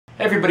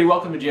Hey everybody,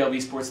 welcome to JLB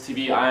Sports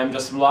TV. I am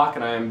Justin Block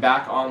and I am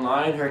back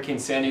online. Hurricane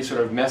Sandy sort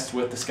of messed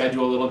with the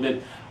schedule a little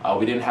bit.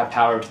 We didn't have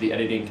power to the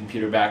editing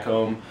computer back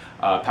home.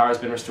 Power's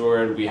been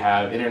restored, we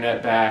have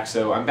internet back,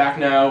 so I'm back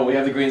now. We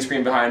have the green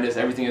screen behind us,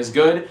 everything is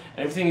good, and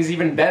everything is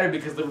even better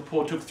because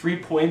Liverpool took 3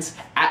 points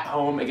at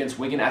home against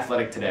Wigan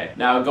Athletic today.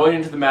 Now going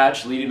into the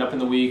match, leading up in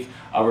the week,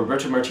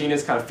 Roberto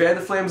Martinez kind of fanned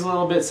the flames a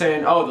little bit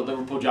saying, oh, the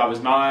Liverpool job is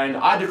mine.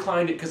 I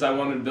declined it because I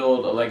wanted to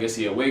build a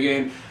legacy at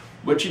Wigan.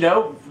 Which, you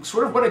know,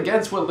 sort of went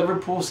against what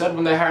Liverpool said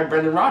when they hired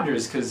Brendan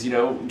Rodgers, because, you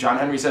know, John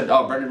Henry said,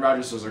 oh, Brendan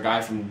Rodgers was our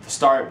guy from the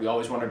start, we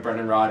always wanted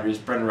Brendan Rodgers.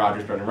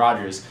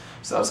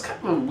 So that was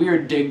kind of a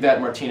weird dig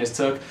that Martinez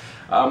took.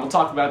 We'll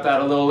talk about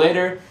that a little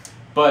later.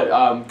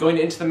 But going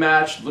into the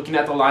match, looking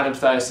at the lineups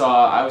that I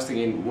saw, I was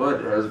thinking,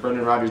 what has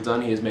Brendan Rodgers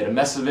done? He has made a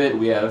mess of it.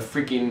 We have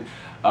freaking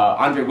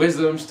Andre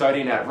Wisdom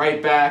starting at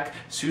right back.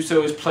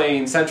 Suso is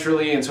playing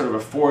centrally in sort of a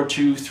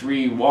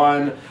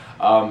 4-2-3-1.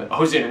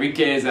 Jose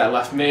Enrique is at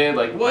left mid.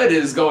 Like, what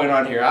is going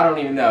on here? I don't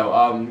even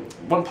know.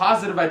 One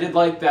positive I did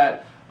like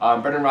that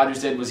Brendan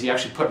Rodgers did was he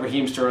actually put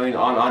Raheem Sterling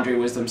on Andre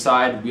Wisdom's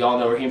side. We all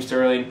know Raheem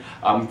Sterling,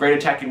 great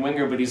attacking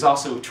winger, but he's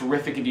also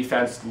terrific in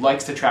defense,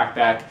 likes to track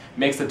back,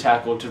 makes the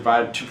tackle to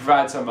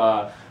provide some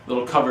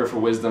little cover for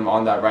Wisdom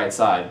on that right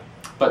side.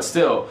 But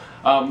still,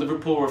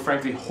 Liverpool were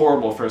frankly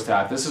horrible first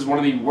half. This is one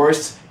of the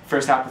worst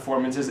first half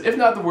performances, if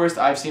not the worst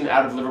I've seen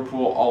out of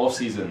Liverpool all of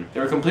season. They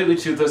were completely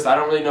toothless. I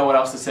don't really know what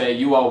else to say.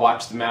 You all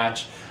watched the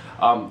match.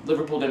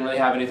 Liverpool didn't really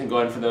have anything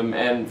going for them,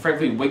 and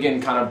frankly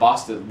Wigan kind of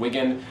bossed it.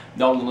 Wigan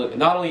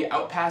not only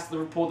outpassed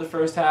Liverpool the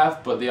first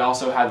half, but they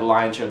also had the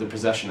lion's share of the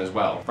possession as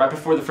well. Right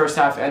before the first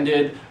half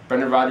ended,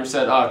 Brendan Rodgers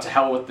said, oh, to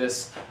hell with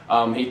this.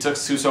 He took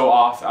Suso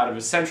off out of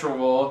his central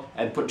role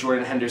and put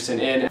Jordan Henderson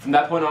in. From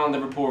that point on,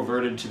 Liverpool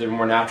reverted to their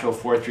more natural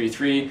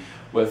 4-3-3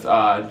 with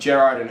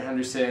Gerrard and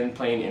Henderson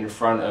playing in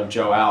front of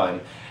Joe Allen.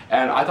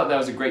 And I thought that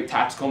was a great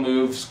tactical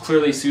move.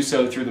 Clearly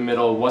Suso through the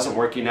middle wasn't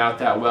working out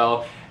that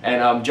well.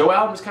 And Joe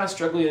Allen was kind of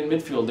struggling in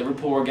midfield.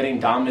 Liverpool were getting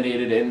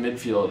dominated in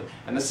midfield.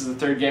 And this is the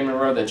third game in a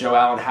row that Joe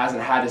Allen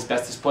hasn't had his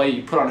best display.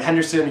 You put on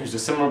Henderson, who's a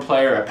similar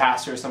player, a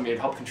passer, somebody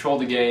to help control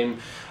the game,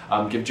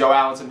 give Joe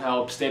Allen some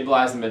help,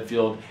 stabilize the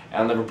midfield,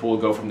 and Liverpool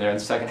would go from there in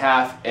the second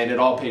half, and it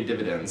all paid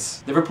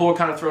dividends. Liverpool were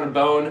kind of thrown a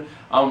bone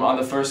on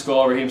the first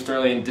goal. Raheem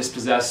Sterling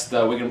dispossessed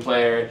the Wigan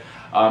player,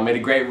 made a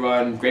great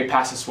run, great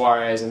pass to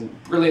Suarez,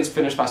 and brilliant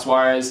finish by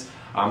Suarez.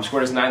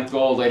 Scored his 9th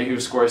goal. Later he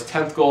would score his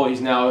 10th goal.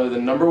 He's now the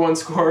 #1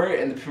 scorer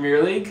in the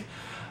Premier League.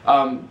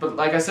 But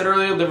like I said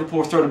earlier,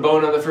 Liverpool thrown a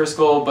bone on the first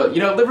goal. But,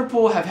 you know,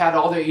 Liverpool have had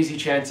all their easy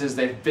chances.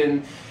 They've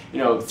been, you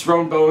know,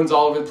 thrown bones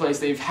all over the place.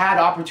 They've had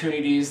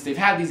opportunities. They've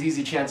had these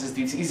easy chances,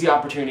 these easy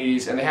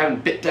opportunities, and they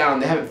haven't bit down.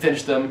 They haven't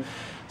finished them.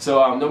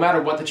 So no matter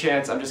what the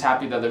chance, I'm just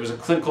happy that there was a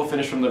clinical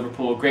finish from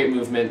Liverpool. Great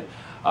movement.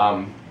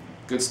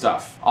 Good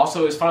stuff.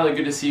 Also, it's finally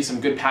good to see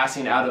some good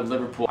passing out of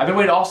Liverpool. I've been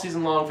waiting all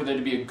season long for there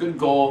to be a good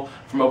goal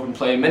from open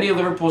play. Many of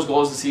Liverpool's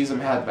goals this season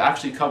have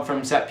actually come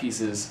from set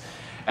pieces.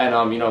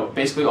 And, you know,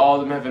 basically all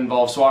of them have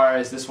involved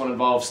Suarez. This one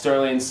involves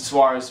Sterling,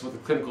 Suarez with a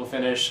clinical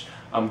finish.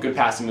 Good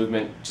passing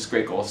movement, just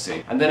great goal to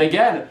see. And then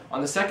again,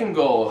 on the second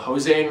goal,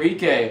 Jose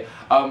Enrique.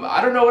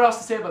 I don't know what else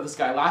to say about this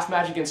guy. Last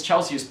match against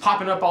Chelsea, he was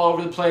popping up all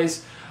over the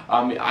place.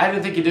 I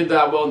didn't think he did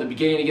that well in the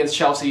beginning against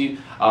Chelsea.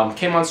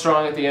 Came on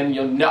strong at the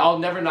end. I'll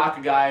never knock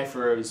a guy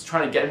for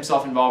trying to get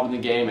himself involved in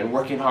the game and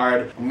working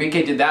hard.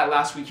 Enrique did that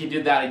last week. He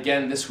did that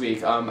again this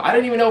week. I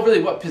didn't even know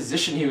really what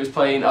position he was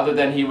playing other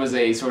than he was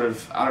a sort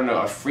of, I don't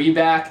know, a free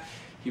back.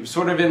 He was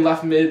sort of in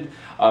left mid,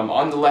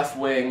 on the left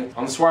wing.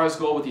 On the Suarez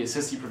goal with the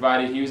assist he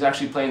provided, he was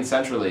actually playing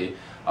centrally.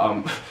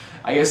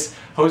 I guess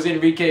Jose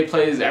Enrique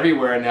plays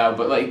everywhere now,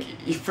 but like,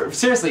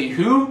 seriously,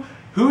 who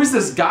is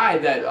this guy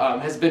that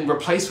has been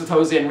replaced with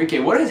Jose Enrique?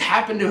 What has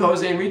happened to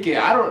Jose Enrique?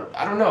 I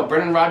don't know.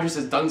 Brendan Rodgers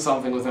has done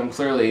something with him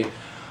clearly,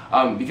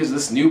 because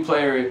this new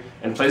player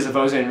in place of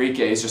Jose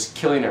Enrique is just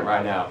killing it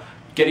right now.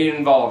 Getting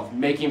involved,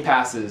 making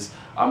passes,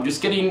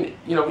 just getting,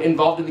 you know,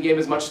 involved in the game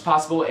as much as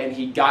possible, and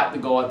he got the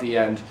goal at the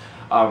end.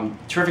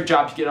 Terrific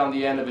job to get on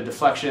the end of a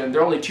deflection.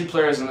 There are only 2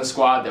 players in the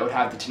squad that would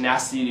have the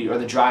tenacity or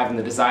the drive and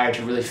the desire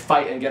to really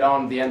fight and get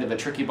on the end of a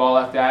tricky ball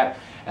like that.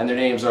 And their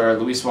names are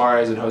Luis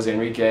Suarez and Jose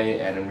Enrique,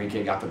 and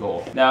Enrique got the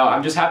goal. Now,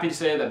 I'm just happy to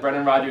say that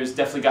Brendan Rodgers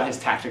definitely got his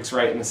tactics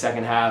right in the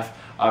second half.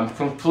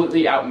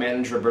 Completely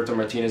outmanaged Roberto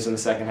Martinez in the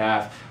second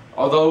half.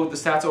 Although the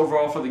stats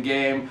overall for the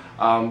game,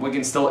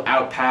 Wigan still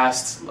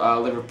outpassed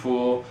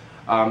Liverpool.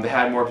 They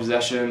had more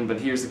possession, but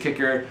here's the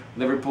kicker.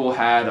 Liverpool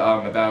had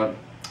about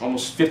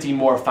almost 50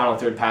 more final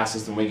third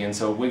passes than Wigan,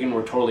 so Wigan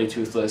were totally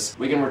toothless.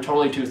 They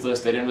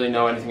didn't really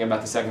know anything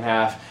about the second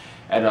half.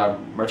 And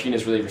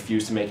Martinez really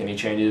refused to make any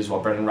changes,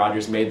 while Brendan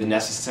Rodgers made the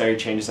necessary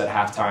changes at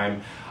halftime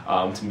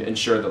to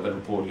ensure that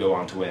Liverpool would go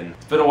on to win.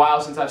 It's been a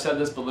while since I've said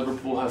this, but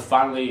Liverpool have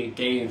finally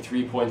gained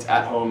 3 points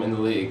at home in the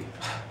league.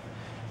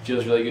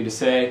 Feels really good to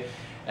say.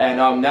 And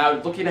now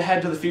looking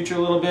ahead to the future a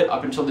little bit,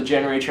 up until the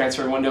January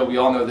transfer window, we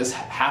all know this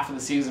half of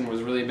the season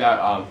was really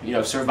about you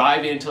know,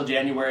 surviving until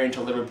January,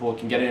 until Liverpool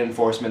can get in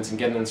enforcements and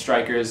get in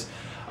strikers.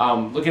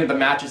 Looking at the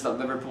matches that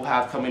Liverpool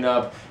have coming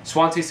up,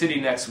 Swansea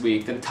City next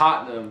week, then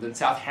Tottenham, then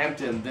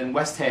Southampton, then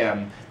West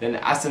Ham, then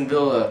Aston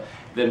Villa,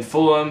 then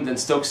Fulham, then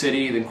Stoke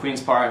City, then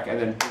Queen's Park, and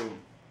then boom,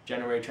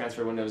 January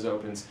transfer windows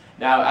opens.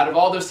 Now, out of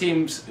all those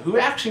teams, who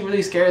actually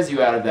really scares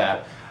you out of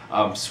that?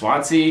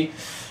 Swansea,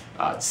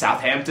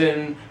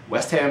 Southampton,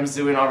 West Ham's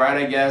doing all right,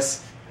 I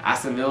guess.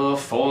 Aston Villa,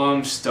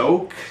 Fulham,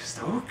 Stoke.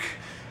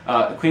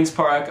 Queen's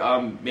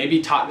Park,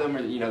 maybe Tottenham,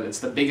 or it's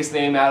the biggest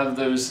name out of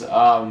those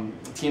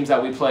teams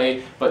that we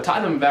play. But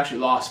Tottenham have actually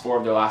lost 4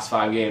 of their last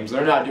 5 games.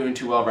 They're not doing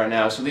too well right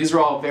now. So these are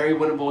all very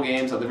winnable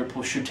games that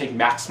Liverpool should take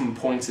maximum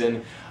points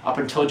in up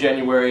until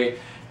January.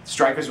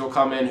 Strikers will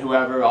come in,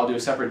 whoever. I'll do a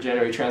separate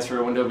January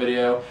transfer window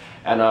video,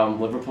 and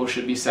Liverpool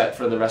should be set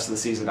for the rest of the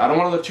season. I don't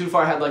want to look too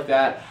far ahead like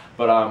that,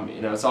 but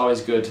it's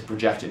always good to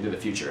project into the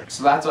future.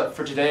 So that's it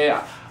for today.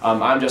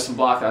 I'm Justin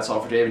Block. That's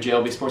all for today with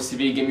JLB Sports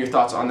TV. Give me your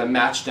thoughts on the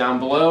match down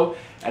below,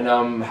 and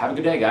have a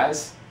good day,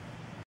 guys.